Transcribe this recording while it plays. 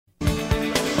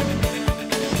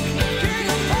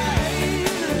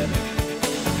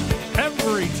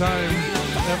time,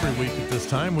 every week at this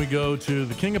time, we go to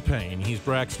the King of Pain. He's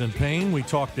Braxton Payne. We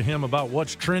talk to him about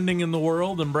what's trending in the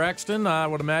world. And Braxton, I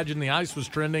would imagine the ice was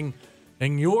trending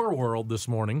in your world this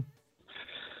morning.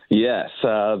 Yes,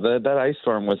 that ice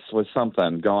storm was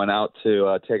something. Going out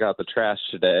to take out the trash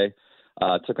today,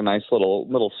 took a nice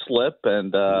little slip,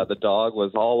 and the dog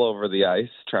was all over the ice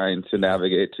trying to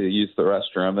navigate to use the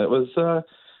restroom. It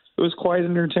was quite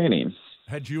entertaining.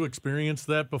 Had you experienced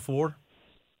that before?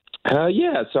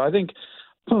 Yeah. So I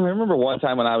remember one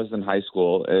time when I was in high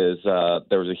school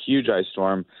there was a huge ice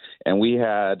storm, and we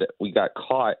got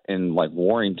caught in like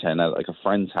Warrington at like a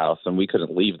friend's house, and we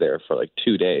couldn't leave there for like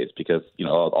 2 days because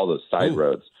all those side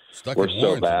roads were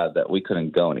so bad that we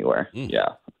couldn't go anywhere.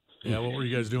 Yeah. Yeah, what were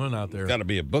you guys doing out there? Got to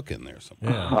be a book in there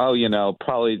somewhere. Yeah. Oh,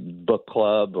 probably book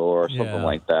club or something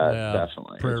like that. Yeah.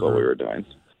 Definitely, that's what we were doing.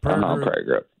 Prayer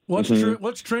group.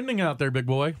 What's trending out there, big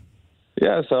boy?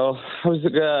 Yeah, so I was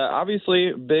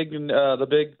obviously the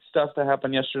big stuff that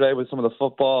happened yesterday with some of the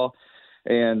football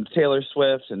and Taylor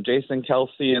Swift and Jason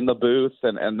Kelsey in the booth,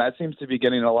 and that seems to be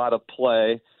getting a lot of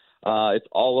play. It's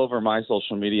all over my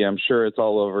social media. I'm sure it's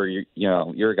all over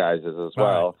your guys' as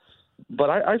well. Right. But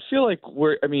I feel like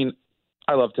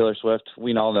I love Taylor Swift.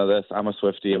 We all know this. I'm a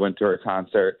Swiftie. I went to her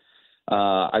concert.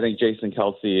 I think Jason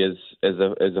Kelsey is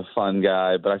a fun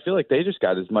guy, but I feel like they just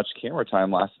got as much camera time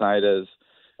last night as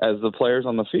the players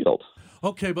on the field.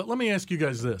 Okay, but let me ask you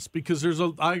guys this, because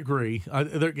I agree,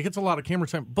 there gets a lot of camera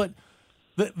time, but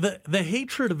the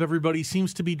hatred of everybody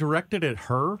seems to be directed at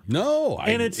her. No,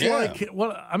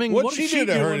 what's she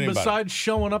doing besides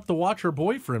showing up to watch her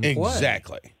boyfriend play?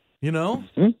 Exactly.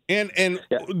 Mm-hmm. And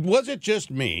was it just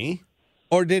me,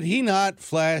 or did he not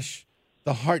flash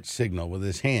the heart signal with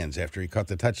his hands after he caught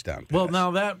the touchdown pass? Well, now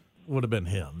that would have been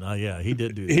him. Yeah, he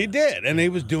did do that. He did, and he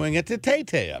was doing it to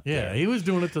Tay-Tay up there. Yeah, he was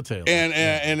doing it to Taylor.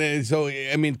 And so,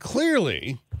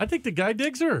 clearly, I think the guy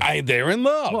digs her. They're in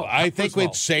love. Well, I think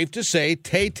it's safe to say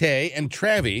Tay-Tay and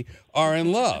Travie are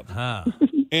in love. Huh.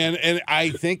 And I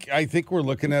think we're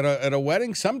looking at a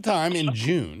wedding sometime in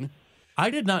June. I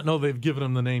did not know they've given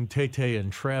him the name Tay-Tay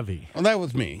and Travie. Well, that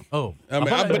was me. Oh.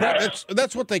 But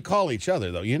that's what they call each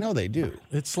other, though. They do.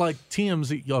 It's like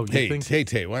TMZ. Oh, hey,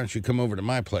 Tay-Tay, why don't you come over to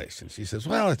my place? And she says,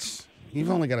 well, you've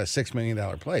only got a $6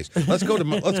 million place. Let's go to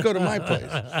my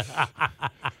place.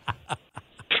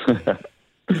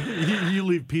 You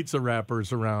leave pizza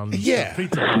wrappers around. Yeah.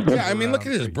 Look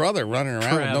at his brother running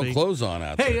around Travie. with no clothes on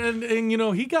out there. Hey, and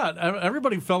he got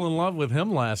everybody fell in love with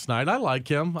him last night. I like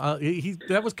him.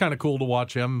 That was kind of cool to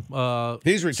watch him.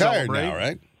 He's retired celebrate. now,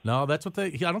 right? No, that's what I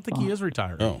don't think he is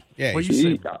retired. Oh, yeah. What you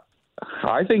say?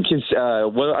 I think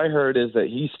what I heard is that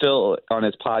he's still on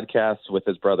his podcast with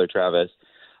his brother Travis.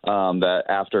 That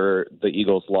after the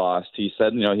Eagles lost, he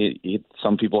said,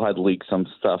 some people had leaked some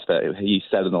stuff that he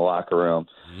said in the locker room,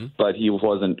 but he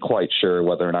wasn't quite sure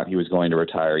whether or not he was going to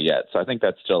retire yet. So I think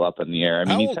that's still up in the air.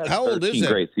 He's had 13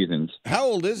 great seasons. How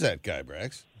old is that guy,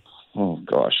 Brax? Oh,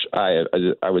 gosh.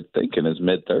 I would think in his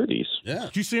mid-30s. Yeah.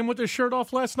 Did you see him with his shirt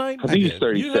off last night? I think he's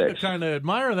 36. You have to kind of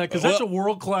admire that because that's a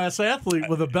world-class athlete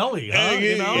with a belly, huh?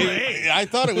 I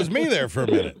thought it was me there for a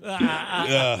minute.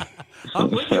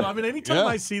 I'm with you. Anytime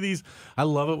I see these, I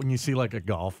love it when you see like a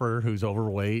golfer who's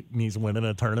overweight and he's winning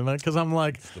a tournament because I'm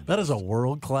like, that is a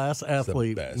world-class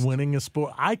athlete winning a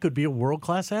sport. I could be a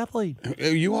world-class athlete.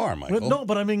 You are, Michael.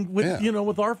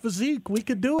 With our physique, we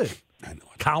could do it. I know.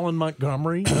 Colin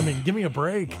Montgomery. Give me a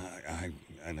break.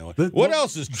 I know it. What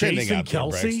else is trending Jason out there,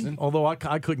 Kelsey? Braxton? Although I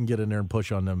couldn't get in there and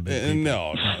push on them big people.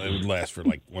 No, it would last for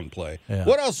like one play. Yeah.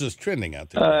 What else is trending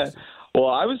out there? Well,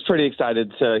 I was pretty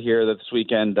excited to hear that this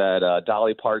weekend that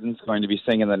Dolly Parton's going to be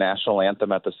singing the national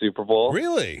anthem at the Super Bowl.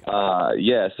 Really?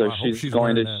 Yeah, so she's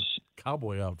going to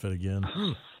cowboy outfit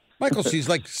again. Michael, she's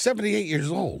like 78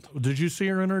 years old. Did you see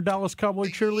her in her Dallas Cowboy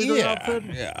cheerleader outfit?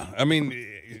 Yeah.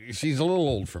 She's a little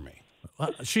old for me.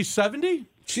 She's 70?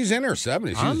 She's in her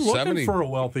 70s. I'm looking 70. for a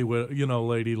wealthy,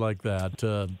 lady like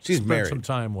that. She's spend married. some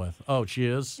time with. Oh, she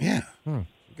is? Yeah.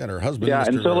 Got her husband, Mr.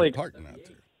 and so Parton out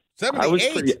there.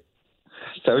 78.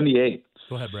 78.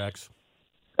 Go ahead, Brax.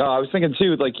 I was thinking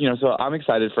too, so I'm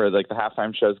excited for the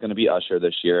halftime show is going to be Usher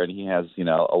this year, and he has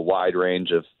a wide range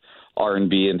of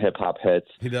R&B and hip hop hits.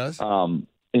 He does. And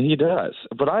he does.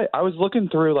 But I was looking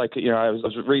through I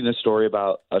was reading a story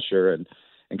about Usher and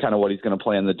kind of what he's going to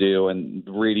plan to do, and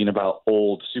reading about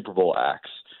old Super Bowl acts.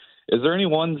 Is there any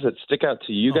ones that stick out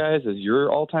to you guys as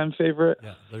your all-time favorite?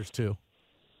 Yeah, there's two.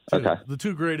 Okay. The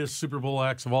two greatest Super Bowl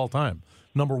acts of all time.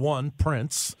 Number one,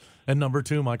 Prince, and number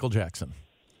two, Michael Jackson.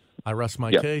 I rest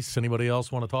my case. Anybody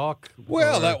else want to talk?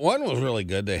 Well, that one was really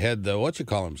good. They had the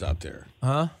whatchamacallums out there.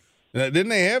 Huh? Didn't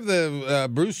they have the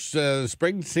Bruce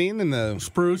Springsteen and the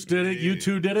Spruce did it?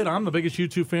 U2 did it. I'm the biggest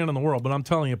U2 fan in the world, but I'm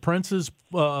telling you, Prince's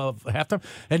halftime.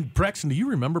 And Braxton, do you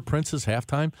remember Prince's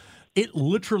halftime? It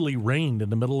literally rained in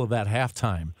the middle of that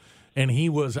halftime, and he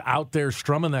was out there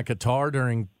strumming that guitar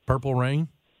during Purple Rain.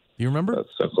 Do you remember? That's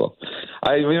so cool.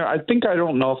 I think I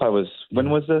don't know if I was. When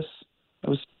was this? I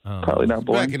was probably not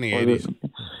born. Back in the 80s.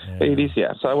 80s,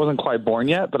 yeah. So I wasn't quite born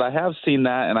yet, but I have seen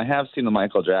that, and I have seen the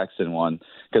Michael Jackson one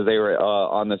because they were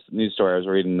on this news story I was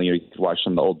reading. You could watch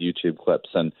some of the old YouTube clips,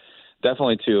 and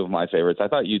definitely two of my favorites. I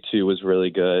thought U2 was really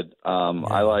good.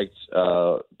 I liked.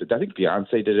 I think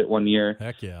Beyonce did it one year.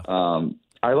 Heck yeah.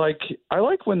 I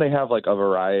like when they have like a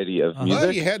variety of music.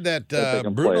 Well, you had that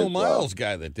Bruno Mars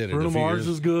guy that did it. Bruno Mars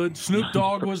is good. Snoop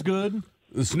Dogg was good.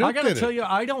 I got to tell you,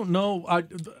 I don't know.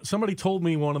 Somebody told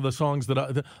me one of the songs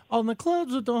that on the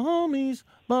clubs with the homies,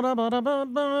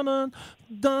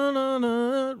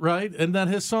 right? Isn't that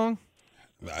his song?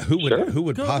 Who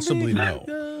would possibly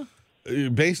know?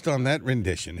 Based on that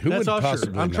rendition, who That's would Usher.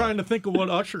 possibly know? I'm trying to think of what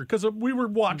Usher, because we were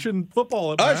watching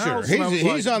football at my Usher. house. And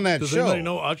He's on that does show. Does anybody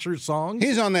know Usher's songs?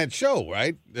 He's on that show,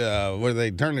 right? Where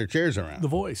they turn their chairs around. The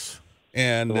Voice.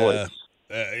 And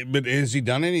but has he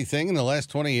done anything in the last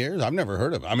 20 years? I've never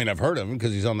heard of him. I mean, I've heard of him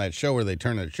because he's on that show where they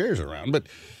turn their chairs around. But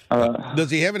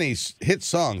does he have any hit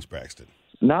songs, Braxton?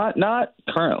 Not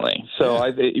currently. So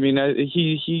yeah.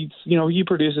 He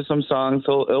produces some songs.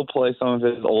 He'll play some of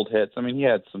his old hits. I mean, he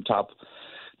had some top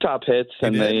hits,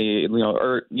 and in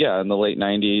the late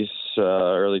 90s,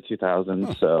 early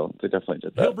 2000s. So they definitely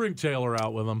did that. He'll bring Taylor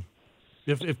out with him.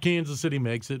 If Kansas City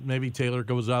makes it, maybe Taylor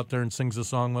goes out there and sings a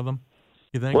song with him.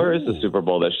 You think? Where is the Super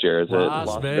Bowl this year? Is it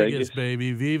Las Vegas?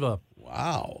 Baby, Viva!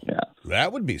 Wow, yeah,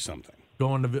 that would be something.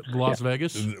 Going to Las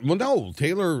Vegas? Well, no,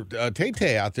 Taylor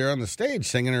Tay out there on the stage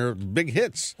singing her big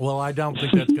hits. Well, I don't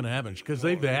think that's going to happen because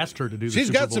they've asked her to do. She's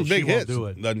Super got Bowl. some big hits, do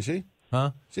it. doesn't she?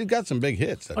 Huh? She's got some big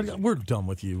hits. We're done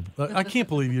with you. I can't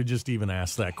believe you just even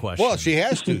asked that question. Well, she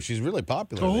has to. She's really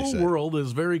popular. The whole world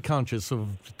is very conscious of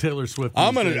Taylor Swift.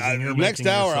 I'm gonna next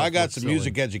hour. I got some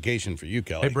music education for you,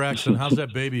 Kelly. Hey, Braxton, how's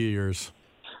that baby of yours?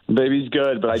 Baby's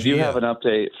good, but I do have an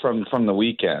update from the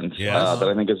weekend that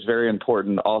I think is very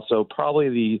important. Also, probably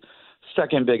the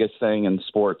second biggest thing in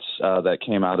sports that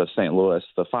came out of St. Louis.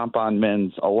 The Fontbonne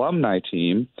men's alumni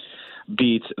team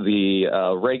beat the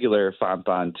regular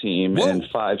Fontbonne team in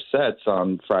 5 sets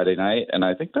on Friday night, and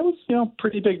I think that was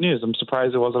pretty big news. I'm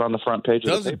surprised it wasn't on the front page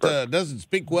of the paper. Doesn't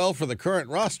speak well for the current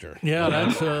roster. Yeah,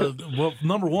 that's well.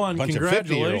 Number one,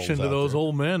 congratulations to those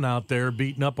old men out there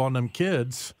beating up on them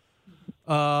kids.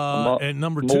 And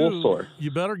number two,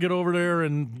 you better get over there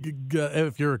and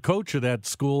if you're a coach of that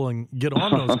school and get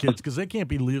on those kids because they can't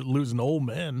be losing old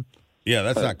men. Yeah,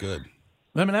 that's not good.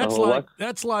 I mean,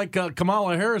 that's like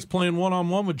Kamala Harris playing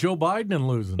one-on-one with Joe Biden and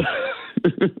losing.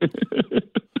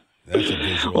 That's a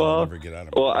visual I'll never get out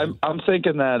of. Well, I'm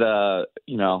thinking that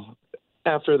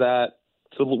after that,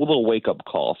 it's a little wake-up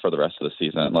call for the rest of the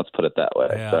season. Let's put it that way.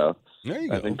 Yeah. So there you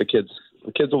go. I think the kids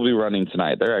will be running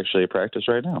tonight. They're actually at practice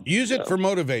right now. Use it for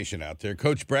motivation out there,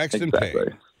 Coach Braxton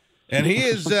Payne. And he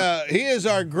is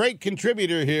our great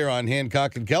contributor here on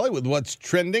Hancock and Kelley with what's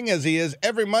trending, as he is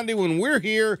every Monday when we're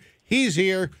here. He's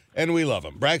here, and we love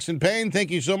him. Braxton Payne,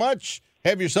 thank you so much.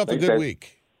 Have yourself a good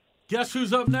week. Guess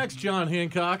who's up next, John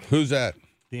Hancock? Who's that?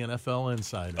 The NFL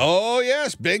Insider. Oh,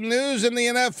 yes. Big news in the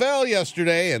NFL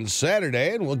yesterday and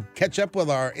Saturday, and we'll catch up with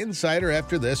our insider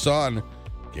after this on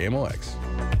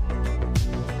KMOX.